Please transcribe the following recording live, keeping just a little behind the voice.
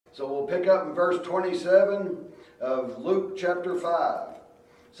So we'll pick up in verse 27 of Luke chapter 5.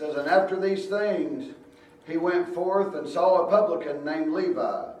 It says, "And after these things he went forth and saw a publican named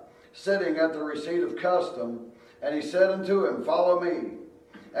Levi, sitting at the receipt of custom. And he said unto him, Follow me.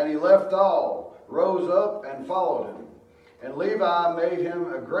 And he left all, rose up, and followed him. And Levi made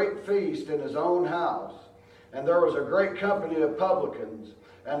him a great feast in his own house. And there was a great company of publicans,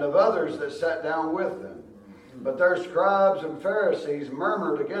 and of others that sat down with them. But their scribes and Pharisees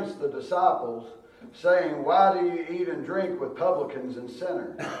murmured against the disciples, saying, Why do ye eat and drink with publicans and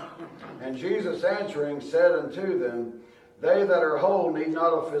sinners? And Jesus answering said unto them, They that are whole need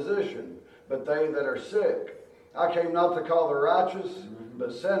not a physician, but they that are sick. I came not to call the righteous,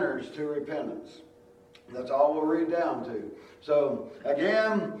 but sinners to repentance." That's all we'll read down to. So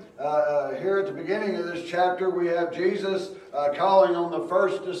again, here at the beginning of this chapter, we have Jesus calling on the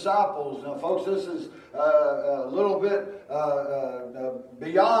first disciples. Now, folks, this is a little bit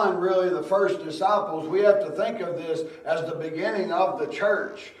beyond really the first disciples. We have to think of this as the beginning of the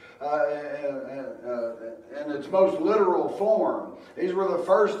church. In its most literal form. These were the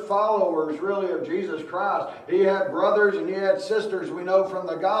first followers really of Jesus Christ. He had brothers and he had sisters, we know from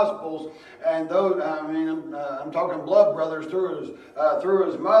the Gospels, and those, I'm talking blood brothers through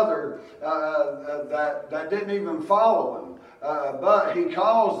his mother that didn't even follow him. But he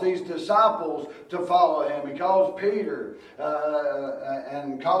calls these disciples to follow him. He calls Peter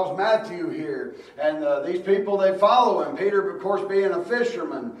and calls Matthew here. And these people, they follow him. Peter, of course, being a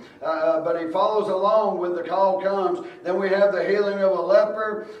fisherman. But he follows along when the call comes. Then we have the healing of a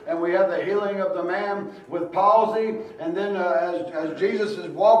leper. And we have the healing of the man with palsy. And then as Jesus is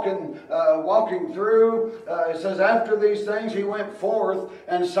walking through, it says, after these things he went forth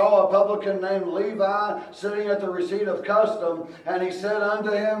and saw a publican named Levi sitting at the receipt of custom. And he said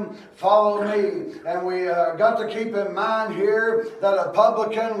unto him, Follow me. And we got to keep in mind here that a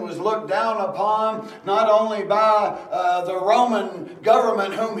publican was looked down upon not only by the Roman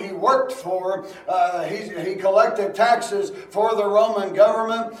government whom he worked for. He collected taxes for the Roman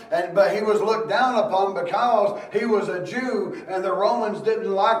government, but he was looked down upon because he was a Jew, and the Romans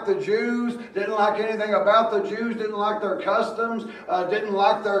didn't like the Jews, didn't like anything about the Jews, didn't like their customs, didn't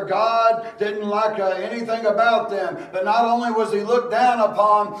like their God, didn't like anything about them. But not only was he looked down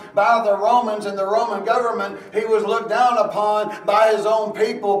upon by the Romans and the Roman government, he was looked down upon by his own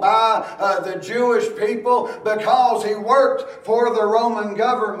people, by the Jewish people, because he worked for the Roman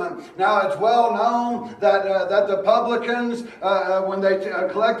government. Now it's well known that the publicans, when they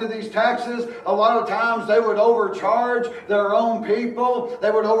collected these taxes, a lot of times they would overcharge their own people. They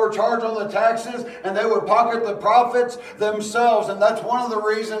would overcharge on the taxes, and they would pocket the profits themselves. And that's one of the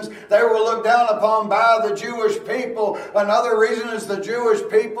reasons they were looked down upon by the Jewish people. Another reason is the Jewish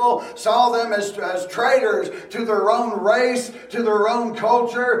people saw them as traitors to their own race, to their own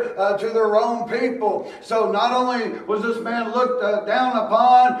culture, to their own people. So not only was this man looked down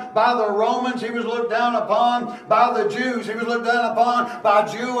upon by the Romans, he was looked down upon by the Jews. He was looked down upon by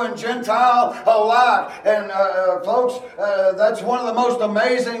Jew and Gentile alike. And folks, that's one of the most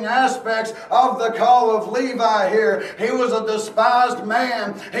amazing aspects of the call of Levi here. He was a despised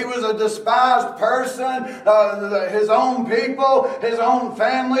man. He was a despised person. His own people, his own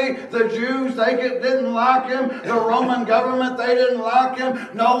family, the Jews, they didn't like him. The Roman government, they didn't like him.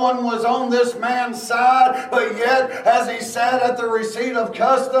 No one was on this man's side. But yet, as he sat at the receipt of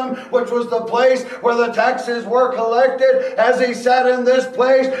custom, which was the place where the taxes were collected, as he sat in this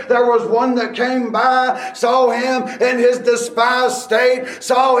place, there was one that came by, saw him in his despised state,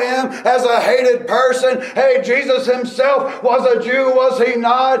 saw him as a hated person. Hey, Jesus himself was a Jew, was he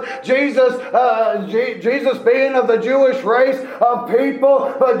not? Jesus being of the Jewish race of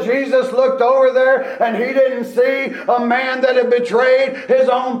people, but Jesus looked over there and he didn't see a man that had betrayed his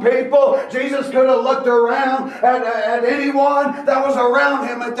own people. Jesus could have looked around at anyone that was around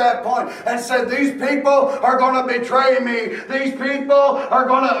him at that point and said, these people are going to betray me. These people are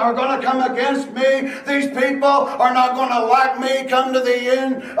going to come against me. These people are not going to like me come to the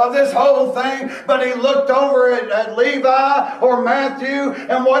end of this whole thing. But he looked over at Levi or Matthew,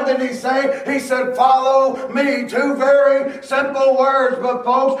 and what did he say? He said, follow me. Two very simple words, but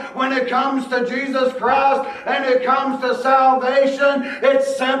folks, when it comes to Jesus Christ and it comes to salvation,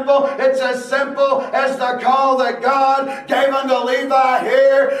 it's simple. It's as simple as the call that God gave unto Levi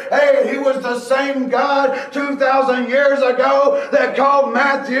here. Hey, he was the same God 2,000 years ago that called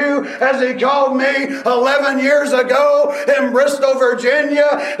Matthew as he called me 11 years ago in Bristol,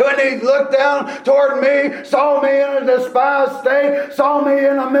 Virginia, when he looked down toward me, saw me in a despised state, saw me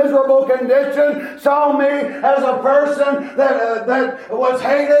in a miserable condition, saw me as a person person that was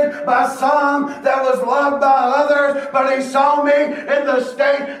hated by some, that was loved by others, but he saw me in the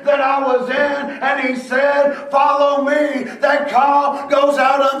state that I was in, and he said, follow me. That call goes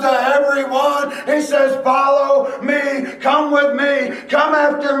out unto everyone. He says, follow me, come with me, come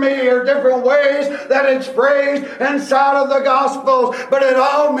after me, or different ways that it's phrased inside of the Gospels, but it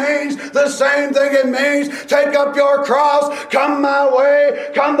all means the same thing. It means take up your cross, come my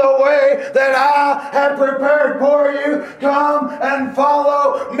way, come the way that I have prepared for you, come and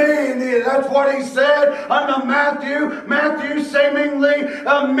follow me. And that's what he said unto Matthew. Matthew seemingly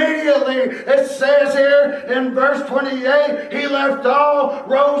immediately, it says here in verse 28, he left all,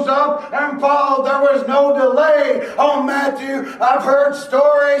 rose up, and followed. There was no delay on Matthew. I've heard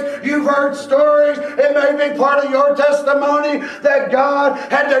stories, you've heard stories, it may be part of your testimony that God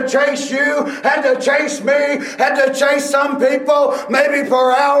had to chase you, had to chase me, had to chase some people, maybe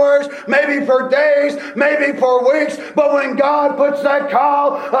for hours, maybe for days, maybe for weeks, but when God puts that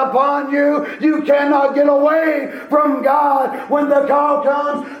call upon you, you cannot get away from God. When the call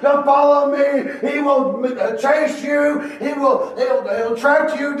comes to follow me, he will chase you, he'll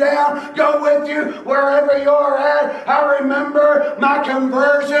track you down, go with you wherever you're at. I remember my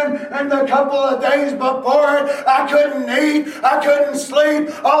conversion, and the couple of days before it, I couldn't eat, I couldn't sleep.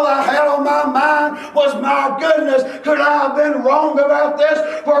 All I had on my mind was, my goodness, could I have been wrong about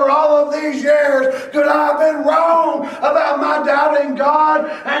this for all of these years? Could I have been wrong about my doubting God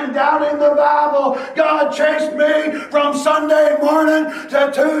and doubting the Bible? God chased me from Sunday morning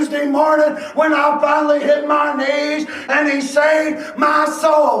to Tuesday morning when I finally hit my knees, and he saved my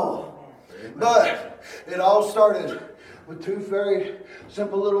soul. But it all started with two very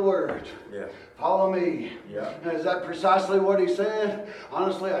simple little words. Yeah. Follow me. Yeah. Now, is that precisely what he said?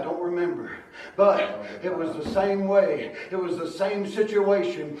 Honestly, I don't remember. But it was the same way. It was the same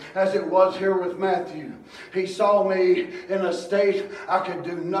situation as it was here with Matthew. He saw me in a state I could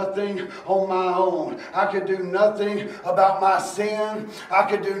do nothing on my own. I could do nothing about my sin. I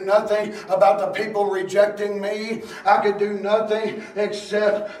could do nothing about the people rejecting me. I could do nothing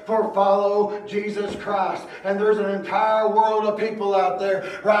except for follow Jesus Christ. And there's an entire world of people out there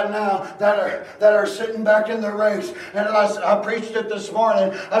right now that are sitting back in the race. And I preached it this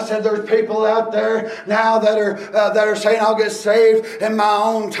morning. I said there's people out there now that are saying, I'll get saved in my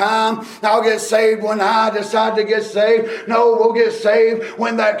own time. I'll get saved when I decide to get saved. No, we'll get saved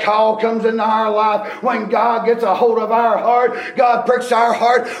when that call comes into our life. When God gets a hold of our heart, God pricks our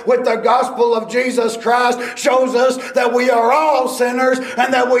heart with the gospel of Jesus Christ, shows us that we are all sinners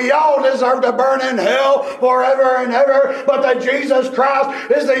and that we all deserve to burn in hell forever and ever, but that Jesus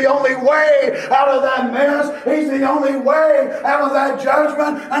Christ is the only way out of that mess. He's the only way out of that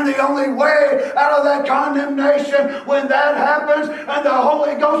judgment and the only way out of that condemnation. When that happens and the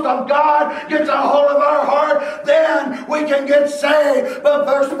Holy Ghost of God gets a hold of our heart, then we can get saved. But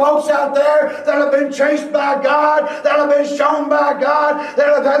there's folks out there that have been chased by God, that have been shown by God, that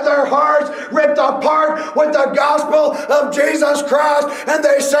have had their hearts ripped apart with the gospel of Jesus Christ, and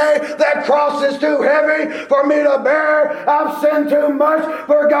they say that cross is too heavy for me to bear. I've sinned too much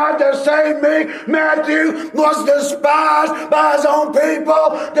for God to save me. Matthew was despised by his own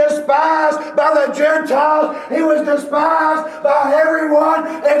people, despised by the Gentiles. He was despised by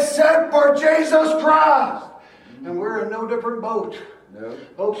everyone except for Jesus Christ. And we're in no different boat. No.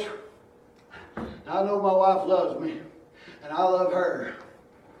 Folks, I know my wife loves me, and I love her.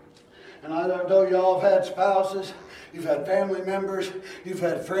 And I know y'all have had spouses, you've had family members, you've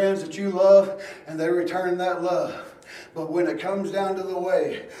had friends that you love, and they return that love. But when it comes down to the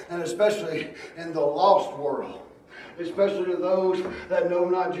way, and especially in the lost world, especially to those that know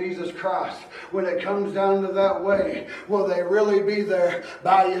not Jesus Christ, when it comes down to that way, will they really be there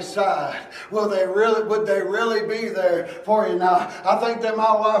by your side? Would they really be there for you? Now, I think that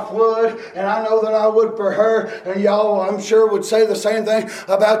my wife would, and I know that I would for her, and y'all, I'm sure, would say the same thing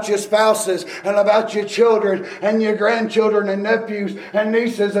about your spouses and about your children and your grandchildren and nephews and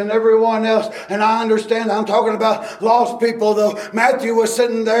nieces and everyone else. And I understand I'm talking about lost people, though. Matthew was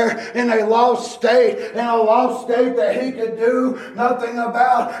sitting there in a lost state, that he could do nothing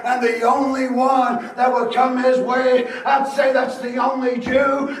about, and the only one that would come his way, I'd say that's the only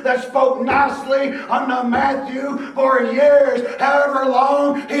Jew that spoke nicely unto Matthew for years. However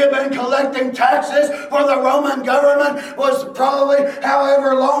long he had been collecting taxes for the Roman government was probably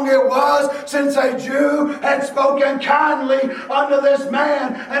however long it was since a Jew had spoken kindly unto this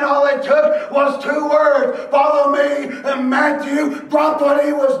man, and all it took was 2 words, follow me. And Matthew dropped what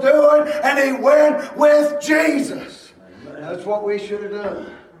he was doing and he went with Jesus. That's what we should have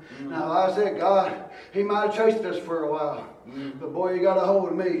done. Now, I said, God, he might have chased us for a while, but boy, you got a hold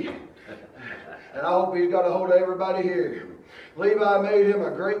of me. And I hope he's got a hold of everybody here. Levi made him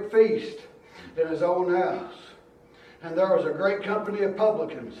a great feast in his own house. And there was a great company of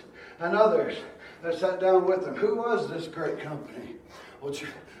publicans and others that sat down with him. Who was this great company?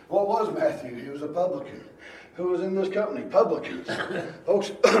 What was Matthew? He was a publican. Who was in this company? Publicans.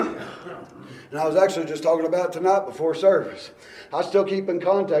 Folks, and I was actually just talking about it tonight before service. I still keep in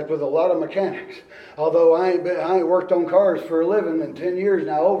contact with a lot of mechanics. Although I ain't worked on cars for a living in 10 years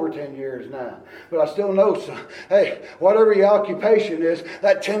now, over 10 years now. But I still know some. Hey, whatever your occupation is,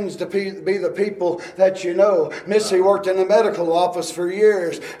 that tends to be the people that you know. Missy worked in the medical office for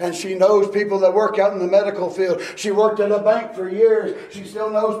years, and she knows people that work out in the medical field. She worked at a bank for years. She still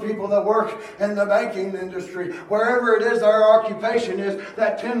knows people that work in the banking industry. Wherever it is our occupation is,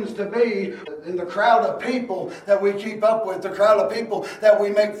 that tends to be in the crowd of people that we keep up with, the crowd of people that we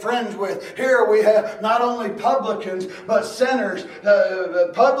make friends with. Here we have not only publicans, but sinners.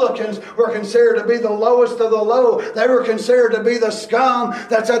 Publicans were considered to be the lowest of the low. They were considered to be the scum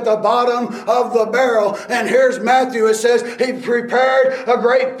that's at the bottom of the barrel. And here's Matthew. It says he prepared a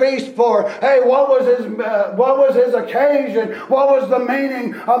great feast for. Hey, what was his occasion? What was the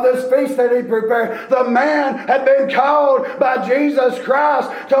meaning of this feast that he prepared? The man had been called by Jesus Christ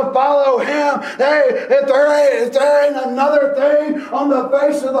to follow him. Hey, if there ain't another thing on the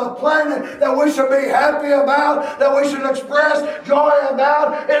face of the planet that we should be happy about, that we should express joy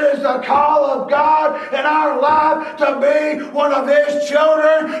about, it is the call of God in our life to be one of his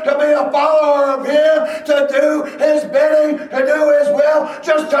children, to be a follower of him, to do his bidding, to do his will,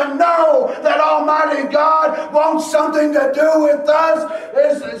 just to know that Almighty God wants something to do with us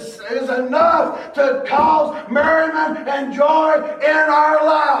is enough to cause merriment and joy in our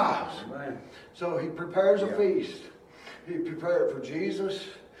lives. Amen. So he prepares a feast. He prepared it for Jesus,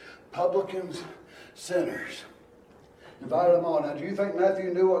 publicans, sinners. Invited them all. Now, do you think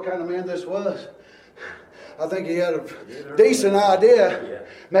Matthew knew what kind of man this was? I think he had a decent idea.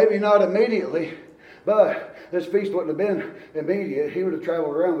 Maybe not immediately, but this feast wouldn't have been immediate. He would have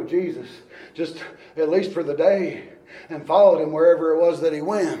traveled around with Jesus, just at least for the day, and followed him wherever it was that he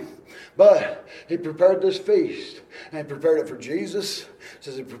went. But he prepared this feast, and he prepared it for Jesus. It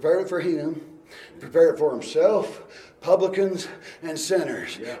says he prepared it for him, prepared it for himself, publicans and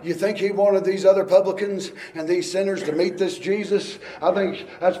sinners. Yeah. You think he wanted these other publicans and these sinners to meet this Jesus? I think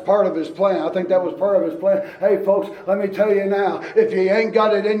that's part of his plan. I think that was part of his plan. Hey folks, let me tell you now, if you ain't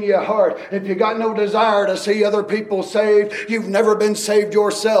got it in your heart, if you got no desire to see other people saved, you've never been saved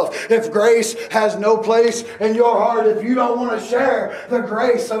yourself. If grace has no place in your heart, if you don't want to share the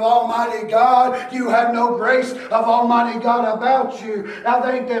grace of Almighty God, you have no grace of Almighty God about you. I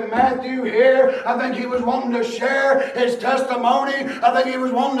think that Matthew here, I think he was wanting to share his testimony. I think he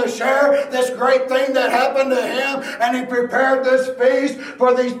was wanting to share this great thing that happened to him, and he prepared this feast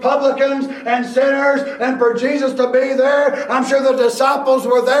for these publicans and sinners and for Jesus to be there. I'm sure the disciples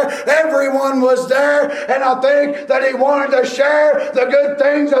were there. Everyone was there, and I think that he wanted to share the good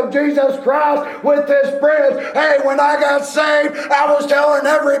things of Jesus Christ with his friends. Hey, when I got saved, I was telling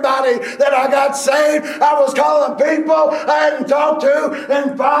everybody that I got saved. I was calling people I hadn't talked to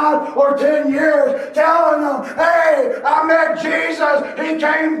in 5 or 10 years, telling them, hey, I met Jesus. He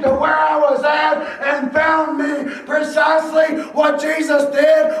came to where I was at and found me. Precisely what Jesus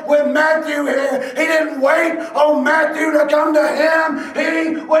did with Matthew here. He didn't wait on Matthew to come to him.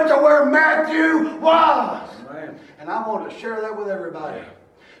 He went to where Matthew was. Amen. And I want to share that with everybody.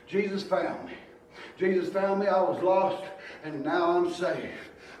 Jesus found me. Jesus found me. I was lost, and now I'm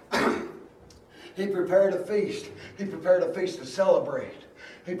saved. He prepared a feast. He prepared a feast to celebrate.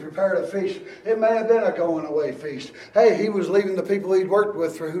 He prepared a feast. It may have been a going away feast. Hey, he was leaving the people he'd worked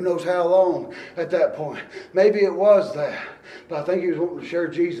with for who knows how long at that point. Maybe it was that. But I think he was wanting to share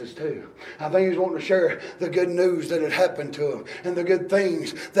Jesus too. I think he was wanting to share the good news that had happened to him and the good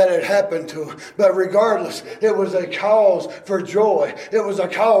things that had happened to him. But regardless, it was a cause for joy. It was a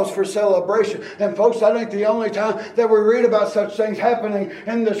cause for celebration. And folks, I think the only time that we read about such things happening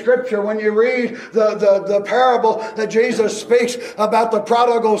in the scripture, when you read the parable that Jesus speaks about the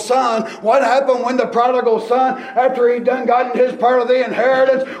prodigal son, what happened when the prodigal son, after he'd done gotten his part of the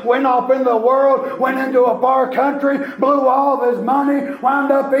inheritance, went off in the world, went into a far country, blew all of his money,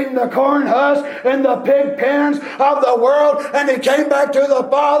 wound up eating the corn husk in the pig pens of the world, and he came back to the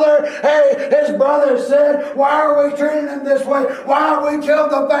father. Hey, his brother said, why are we treating him this way? Why have we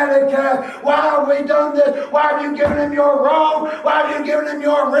killed the fatted calf? Why have we done this? Why have you given him your robe? Why have you given him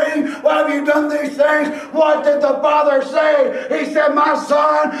your ring? Why have you done these things? What did the father say? He said, my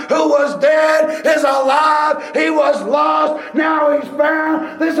son who was dead is alive. He was lost. Now he's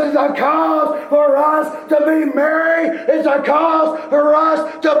found. This is a cause for us to be merry. It's a cause for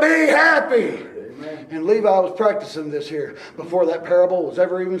us to be happy. And Levi was practicing this here before that parable was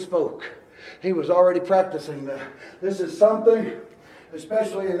ever even spoke. He was already practicing that. This is something,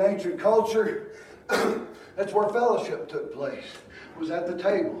 especially in ancient culture, that's where fellowship took place, was at the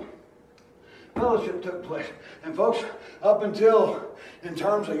table. Fellowship took place. And folks, up until, in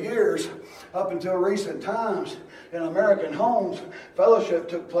terms of years, up until recent times, in American homes, fellowship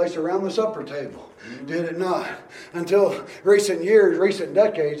took place around the supper table. Did it not? Until recent years, recent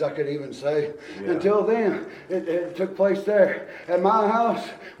decades, I could even say. Yeah. Until then, it took place there. At my house,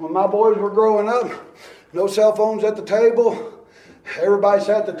 when my boys were growing up, no cell phones at the table. Everybody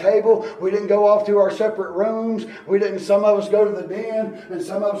sat at the table. We didn't go off to our separate rooms. Some of us go to the den and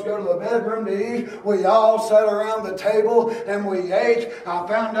some of us go to the bedroom to eat. We all sat around the table and we ate. I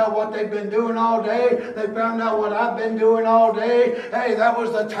found out what they've been doing all day. They found out what I've been doing all day. Hey, that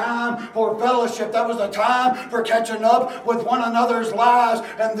was the time for fellowship. That was the time for catching up with one another's lives.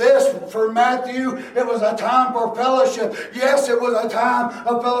 And this, for Matthew, it was a time for fellowship. Yes, it was a time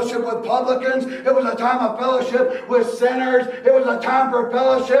of fellowship with publicans. It was a time of fellowship with sinners. It was a time for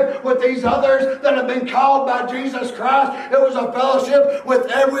fellowship with these others that have been called by Jesus Christ. It was a fellowship with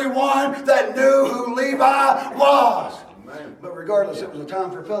everyone that knew who Levi was. Amen. But regardless, it was a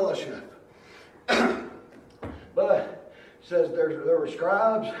time for fellowship. But it says there were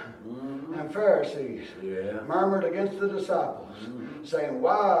scribes and Pharisees murmured against the disciples, saying,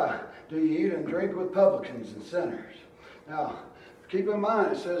 "Why do you eat and drink with publicans and sinners?" Now, keep in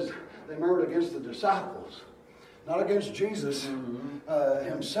mind, it says they murmured against the disciples. Not against Jesus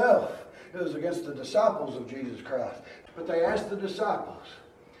himself. It was against the disciples of Jesus Christ. But they asked the disciples,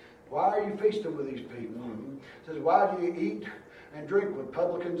 "Why are you feasting with these people?" It says, "Why do you eat and drink with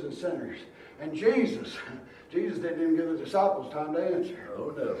publicans and sinners?" And Jesus didn't even give the disciples time to answer.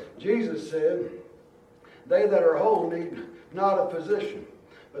 Oh no. Jesus said, "They that are whole need not a physician,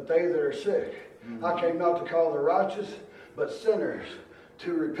 but they that are sick. I came not to call the righteous, but sinners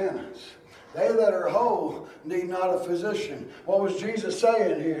to repentance." They that are whole need not a physician. What was Jesus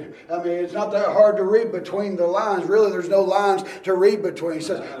saying here? I mean, it's not that hard to read between the lines. Really, there's no lines to read between. He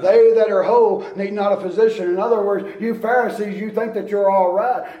says, they that are whole need not a physician. In other words, you Pharisees, you think that you're all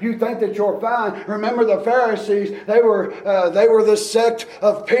right. You think that you're fine. Remember the Pharisees, they were this sect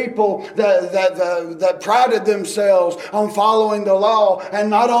of people that prided themselves on following the law. And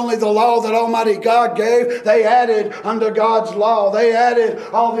not only the law that Almighty God gave, they added unto God's law. They added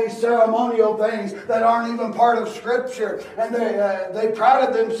all these ceremonial things that aren't even part of Scripture, and they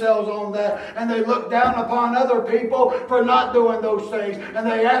prided themselves on that, and they looked down upon other people for not doing those things. And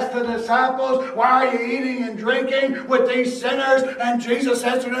they asked the disciples, "Why are you eating and drinking with these sinners?" And Jesus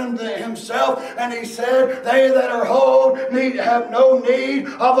answered them himself, and he said, "They that are whole have no need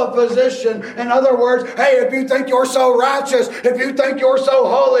of a physician." In other words, hey, if you think you're so righteous, if you think you're so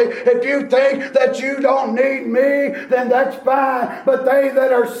holy, if you think that you don't need me, then that's fine. But they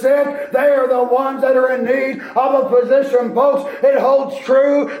that are sick, they are the ones that are in need of a physician. Folks, it holds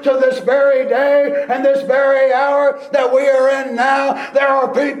true to this very day and this very hour that we are in now. There are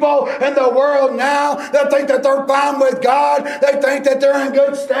people in the world now that think that they're fine with God. They think that they're in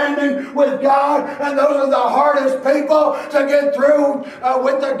good standing with God. And those are the hardest people to get through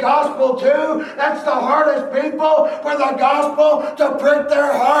with the gospel to. That's the hardest people for the gospel to prick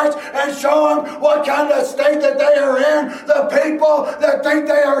their hearts and show them what kind of state that they are in. The people that think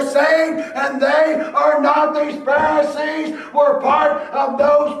they are saved and they are not. These Pharisees were part of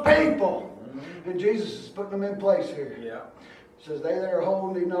those people. And Jesus is putting them in place here. Yeah. He says, "They that are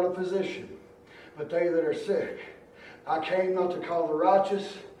whole need not a physician, but they that are sick. I came not to call the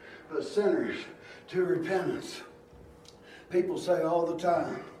righteous, but sinners to repentance." People say all the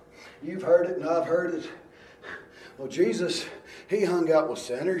time, you've heard it and I've heard it, well, Jesus, he hung out with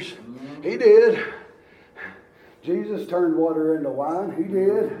sinners. He did. Jesus turned water into wine. He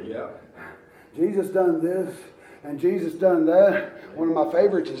did. Yeah. Jesus done this and Jesus done that. One of my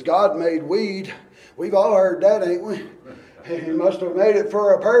favorites is God made weed. We've all heard that, ain't we? He must have made it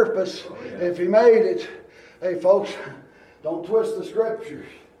for a purpose. If he made it. Hey folks, don't twist the Scriptures.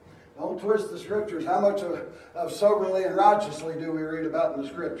 Don't twist the Scriptures. How much of soberly and righteously do we read about in the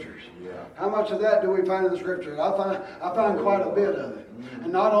Scriptures? Yeah. How much of that do we find in the Scriptures? I find quite a bit of it.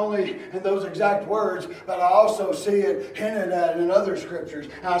 And not only in those exact words, but I also see it hinted at in other Scriptures.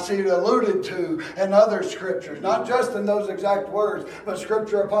 I see it alluded to in other Scriptures. Not just in those exact words, but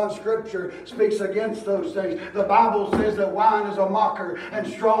Scripture upon Scripture speaks against those things. The Bible says that wine is a mocker and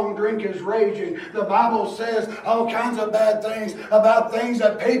strong drink is raging. The Bible says all kinds of bad things about things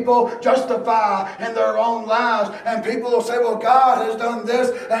that people people justify in their own lives. And people will say, well, God has done this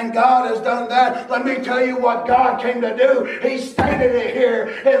and God has done that. Let me tell you what God came to do. He stated it here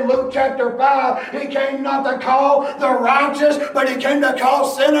in Luke chapter 5. He came not to call the righteous, but he came to call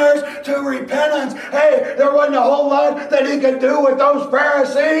sinners to repentance. Hey, there wasn't a whole lot that he could do with those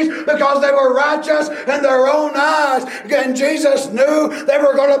Pharisees because they were righteous in their own eyes. And Jesus knew they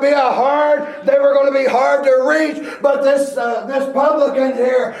were going to be hard to reach. But this publican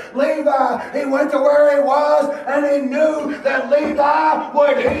here, Levi, he went to where he was and he knew that Levi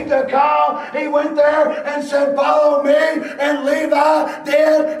would heed the call. He went there and said, follow me. And Levi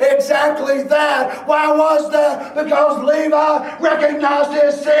did exactly that. Why was that? Because Levi recognized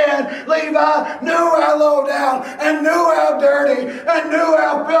his sin. Levi knew how low down and knew how dirty and knew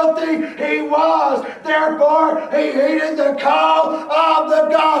how filthy he was. Therefore, he heeded the call of the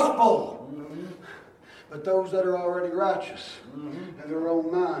gospel. But those that are already righteous in their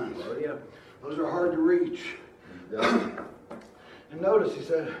own minds, those are hard to reach. And notice he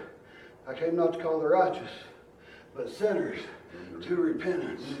said, I came not to call the righteous, but sinners to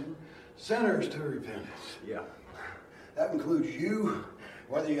repentance. Sinners to repentance. Yeah. That includes you,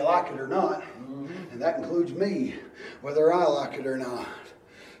 whether you like it or not. And that includes me, whether I like it or not.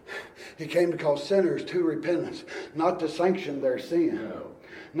 He came to call sinners to repentance, not to sanction their sin. No.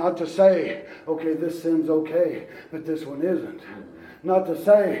 Not to say, okay, this sin's okay, but this one isn't. Not to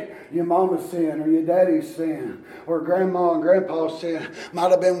say your mama's sin or your daddy's sin or grandma and grandpa's sin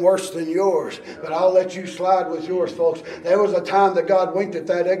might have been worse than yours, but I'll let you slide with yours, folks. There was a time that God winked at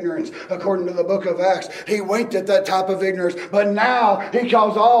that ignorance, according to the book of Acts. He winked at that type of ignorance, but now he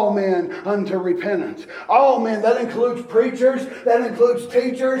calls all men unto repentance. All men, that includes preachers, that includes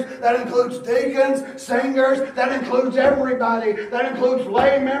teachers, that includes deacons, singers, that includes everybody, that includes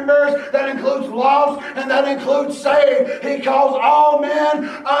lay members, that includes lost, and that includes saved. He calls all men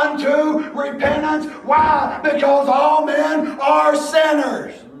unto repentance. Why? Because all men are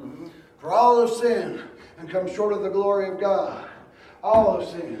sinners. For all have sinned and come short of the glory of God. All have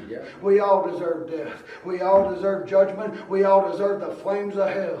sinned. Yeah. We all deserve death. We all deserve judgment. We all deserve the flames of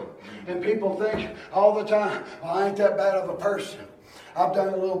hell. And people think all the time, well, I ain't that bad of a person. I've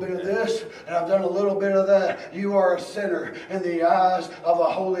done a little bit of this and I've done a little bit of that. You are a sinner in the eyes of a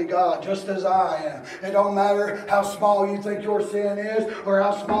holy God, just as I am. It don't matter how small you think your sin is or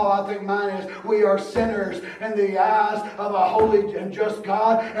how small I think mine is. We are sinners in the eyes of a holy and just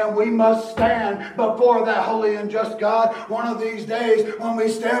God, and we must stand before that holy and just God. One of these days when we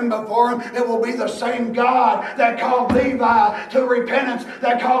stand before Him, it will be the same God that called Levi to repentance,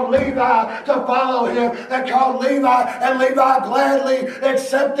 that called Levi to follow Him, that called Levi, and Levi gladly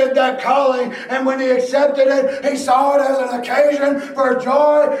accepted that calling. And when he accepted it, he saw it as an occasion for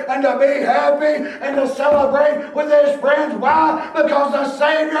joy and to be happy and to celebrate with his friends. Why? Because the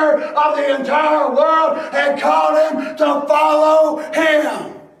Savior of the entire world had called him to follow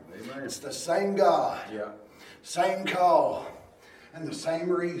Him. Amen. It's the same God, same call, and the same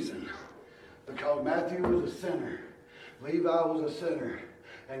reason. Because Matthew was a sinner, Levi was a sinner,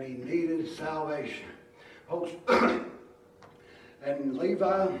 and he needed salvation. Folks, and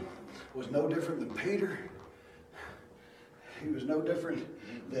Levi was no different than Peter. He was no different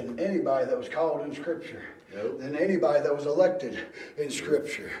than anybody that was called in Scripture. Nope. Than anybody that was elected in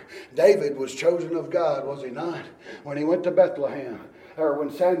Scripture. David was chosen of God, was he not? When he went to Bethlehem, or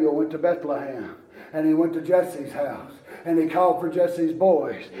when Samuel went to Bethlehem, and he went to Jesse's house, and he called for Jesse's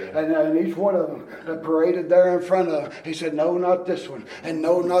boys. Yeah. And each one of them paraded there in front of him. He said, no, not this one. And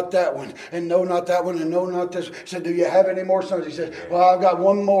no, not that one. And no, not that one. And no, not this one. He said, do you have any more sons? He said, well, I've got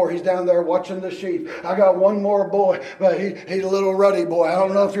one more. He's down there watching the sheep. I got one more boy. But he's a little ruddy boy. I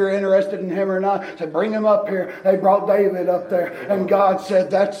don't know if you're interested in him or not. I said, bring him up here. They brought David up there. And God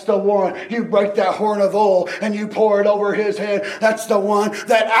said, that's the one. You break that horn of oil and you pour it over his head. That's the one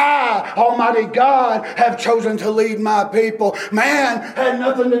that I, Almighty God, have chosen to lead my people. Man had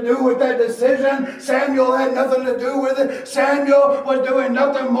nothing to do with that decision. Samuel had nothing to do with it. Samuel was doing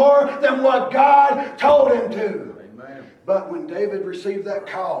nothing more than what God told him to. Amen. But when David received that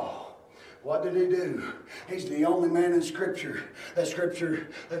call, what did he do? He's the only man in Scripture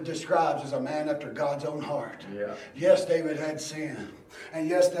that describes as a man after God's own heart. Yeah. Yes, David had sin. And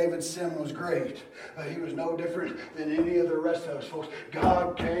yes, David's sin was great. But he was no different than any of the rest of us, folks.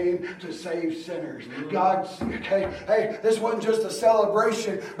 God came to save sinners. God came. Hey, this wasn't just a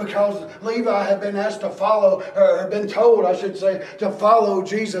celebration because Levi had been asked to follow, or had been told, I should say, to follow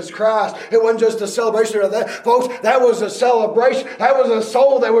Jesus Christ. It wasn't just a celebration of that. Folks, that was a celebration. That was a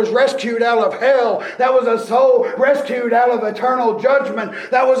soul that was rescued out of hell. That was a soul rescued out of eternal judgment.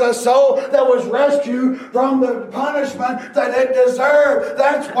 That was a soul that was rescued from the punishment that it deserved. Word.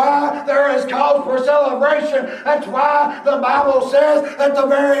 That's why there is cause for celebration. That's why the Bible says that the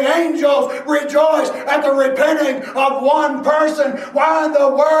very angels rejoice at the repenting of one person. Why in the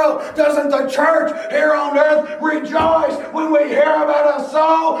world doesn't the church here on earth rejoice when we hear about a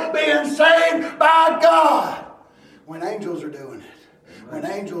soul being saved by God? When angels are doing it, when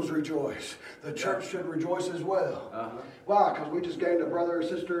angels rejoice, the church should rejoice as well. Why? Because we just gained a brother or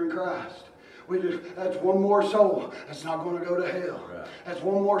sister in Christ. That's one more soul that's not going to go to hell. Right. That's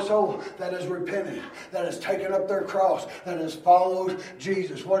one more soul that has repented, that has taken up their cross, that has followed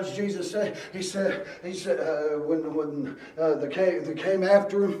Jesus. What does Jesus say? He said when they came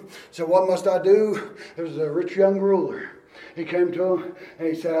after him, said, "What must I do?" There was a rich young ruler. He came to him and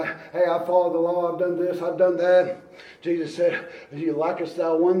he said, "Hey, I followed the law. I've done this. I've done that." Jesus said, "You lackest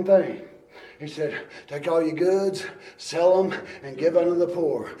thou one thing." He said, "Take all your goods, sell them, and give unto the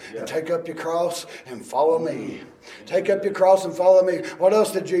poor. And take up your cross and follow me." Take up your cross and follow me. What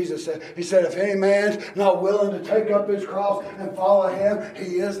else did Jesus say? He said, "If any man's not willing to take up his cross and follow him,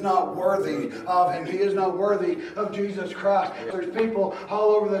 he is not worthy of him." He is not worthy of Jesus Christ. There's people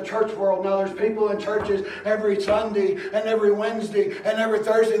all over the church world now. There's people in churches every Sunday and every Wednesday and every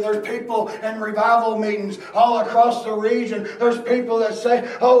Thursday. There's people in revival meetings all across the region. There's people that say,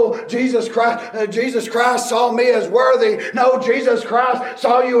 "Oh, Jesus Christ saw me as worthy." No, Jesus Christ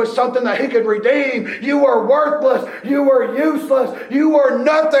saw you as something that he could redeem. You were worthless. You were useless. You were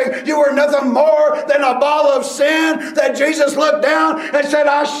nothing. You were nothing more than a ball of sin that Jesus looked down and said,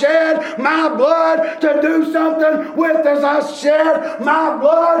 "I shed my blood to do something with this. I shed my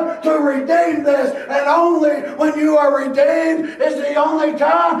blood to redeem this." And only when you are redeemed is the only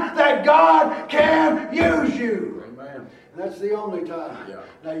time that God can use you. Amen. And that's the only time. Yeah.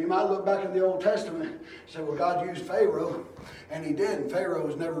 Now you might look back in the Old Testament and say, "Well, God used Pharaoh," and he did. And Pharaoh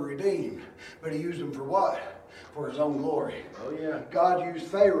was never redeemed. But he used him for what? For his own glory. Oh yeah. God used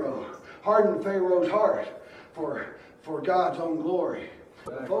Pharaoh, hardened Pharaoh's heart for God's own glory.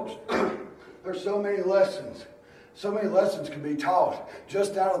 Folks, there's so many lessons. So many lessons can be taught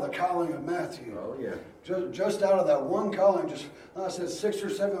just out of the calling of Matthew. Oh yeah. Just out of that one calling, just like I said, 6 or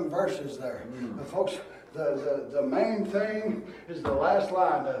 7 verses there. But folks, the main thing is the last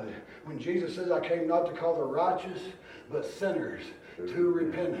line of it. When Jesus says, "I came not to call the righteous, but sinners to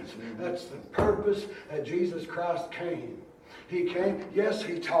repentance." That's the purpose that Jesus Christ came. He came, yes,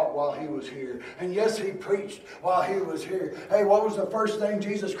 he taught while he was here. And yes, he preached while he was here. Hey, what was the first thing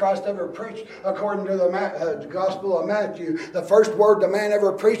Jesus Christ ever preached according to the Gospel of Matthew? The first word the man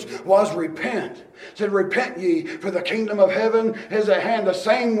ever preached was repent. He said, "Repent ye, for the kingdom of heaven is at hand." The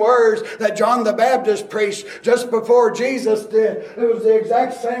same words that John the Baptist preached just before Jesus did. It was the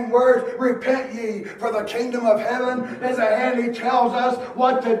exact same words. "Repent ye, for the kingdom of heaven is at hand." He tells us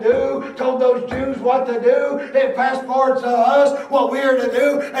what to do, told those Jews what to do. It fast forwards to us what we are to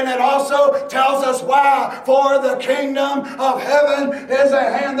do, and it also tells us why. For the kingdom of heaven is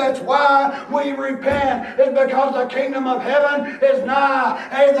at hand. That's why we repent. It's because the kingdom of heaven is nigh.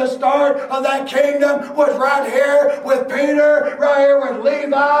 Hey, the start of that kingdom was right here with Peter, right here with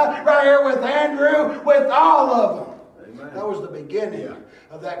Levi, right here with Andrew, with all of them. Amen. That was the beginning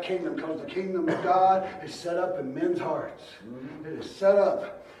of that kingdom, because the kingdom of God is set up in men's hearts. It is set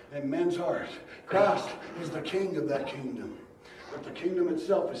up in men's hearts. Christ is the king of that kingdom. But the kingdom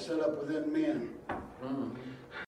itself is set up within men.